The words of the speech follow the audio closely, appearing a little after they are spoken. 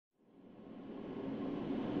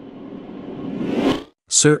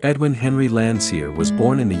Sir Edwin Henry Landseer was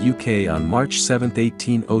born in the UK on March 7,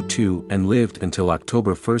 1802 and lived until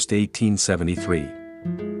October 1, 1873.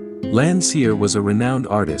 Landseer was a renowned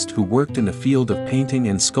artist who worked in the field of painting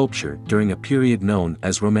and sculpture during a period known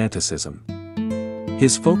as Romanticism.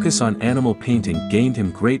 His focus on animal painting gained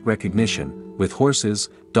him great recognition, with horses,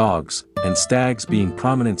 dogs, and stags being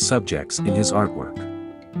prominent subjects in his artwork.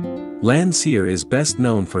 Landseer is best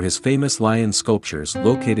known for his famous lion sculptures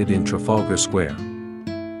located in Trafalgar Square.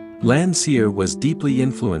 Landseer was deeply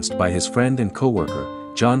influenced by his friend and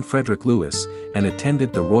co-worker, John Frederick Lewis, and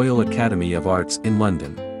attended the Royal Academy of Arts in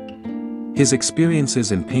London. His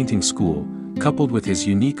experiences in painting school, coupled with his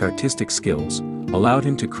unique artistic skills, allowed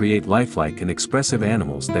him to create lifelike and expressive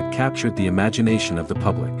animals that captured the imagination of the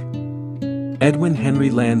public. Edwin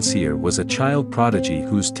Henry Landseer was a child prodigy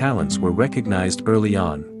whose talents were recognized early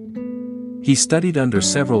on. He studied under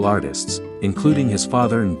several artists, including his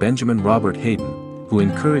father and Benjamin Robert Haydon, who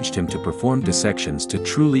encouraged him to perform dissections to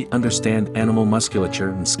truly understand animal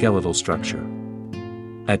musculature and skeletal structure.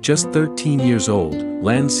 At just 13 years old,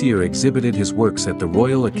 Landseer exhibited his works at the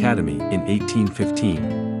Royal Academy in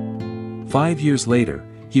 1815. 5 years later,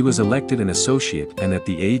 he was elected an associate, and at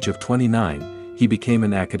the age of 29, he became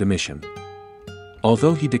an academician.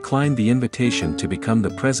 Although he declined the invitation to become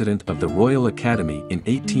the president of the Royal Academy in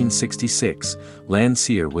 1866,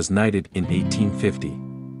 Landseer was knighted in 1850.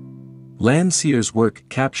 Landseer's work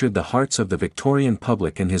captured the hearts of the Victorian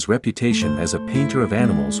public, and his reputation as a painter of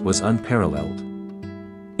animals was unparalleled.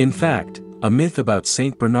 In fact, a myth about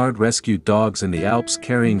St. Bernard rescued dogs in the Alps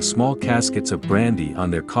carrying small caskets of brandy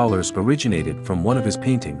on their collars originated from one of his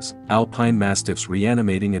paintings, Alpine Mastiffs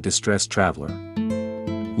reanimating a distressed traveler.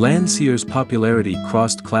 Landseer's popularity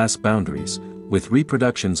crossed class boundaries, with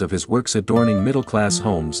reproductions of his works adorning middle-class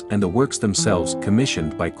homes and the works themselves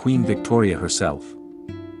commissioned by Queen Victoria herself.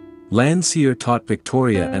 Landseer taught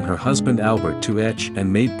Victoria and her husband Albert to etch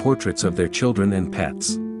and made portraits of their children and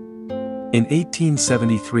pets. In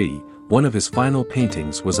 1873, one of his final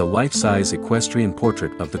paintings was a life-size equestrian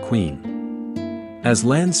portrait of the Queen. As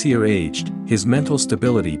Landseer aged, his mental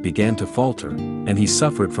stability began to falter, and he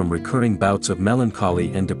suffered from recurring bouts of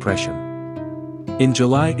melancholy and depression. In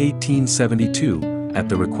July 1872, at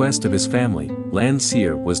the request of his family,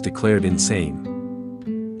 Landseer was declared insane.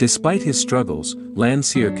 Despite his struggles,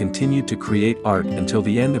 Landseer continued to create art until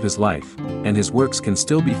the end of his life, and his works can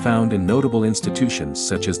still be found in notable institutions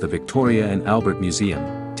such as the Victoria and Albert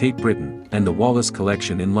Museum, Tate Britain, and the Wallace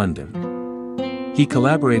Collection in London. He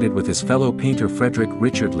collaborated with his fellow painter Frederick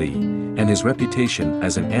Richard Lee, and his reputation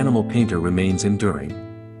as an animal painter remains enduring.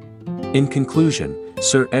 In conclusion,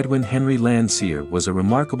 Sir Edwin Henry Landseer was a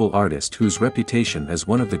remarkable artist whose reputation as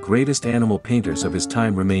one of the greatest animal painters of his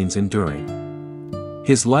time remains enduring.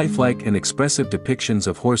 His lifelike and expressive depictions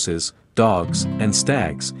of horses, dogs, and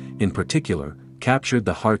stags, in particular, captured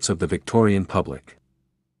the hearts of the Victorian public.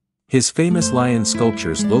 His famous lion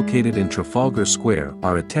sculptures located in Trafalgar Square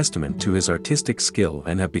are a testament to his artistic skill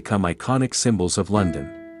and have become iconic symbols of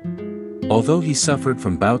London. Although he suffered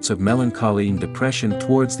from bouts of melancholy and depression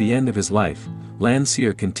towards the end of his life,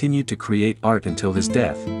 Landseer continued to create art until his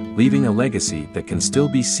death, leaving a legacy that can still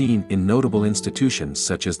be seen in notable institutions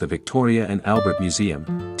such as the Victoria and Albert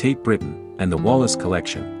Museum, Tate Britain, and the Wallace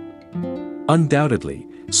Collection. Undoubtedly,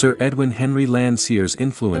 Sir Edwin Henry Landseer's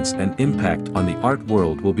influence and impact on the art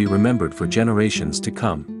world will be remembered for generations to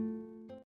come.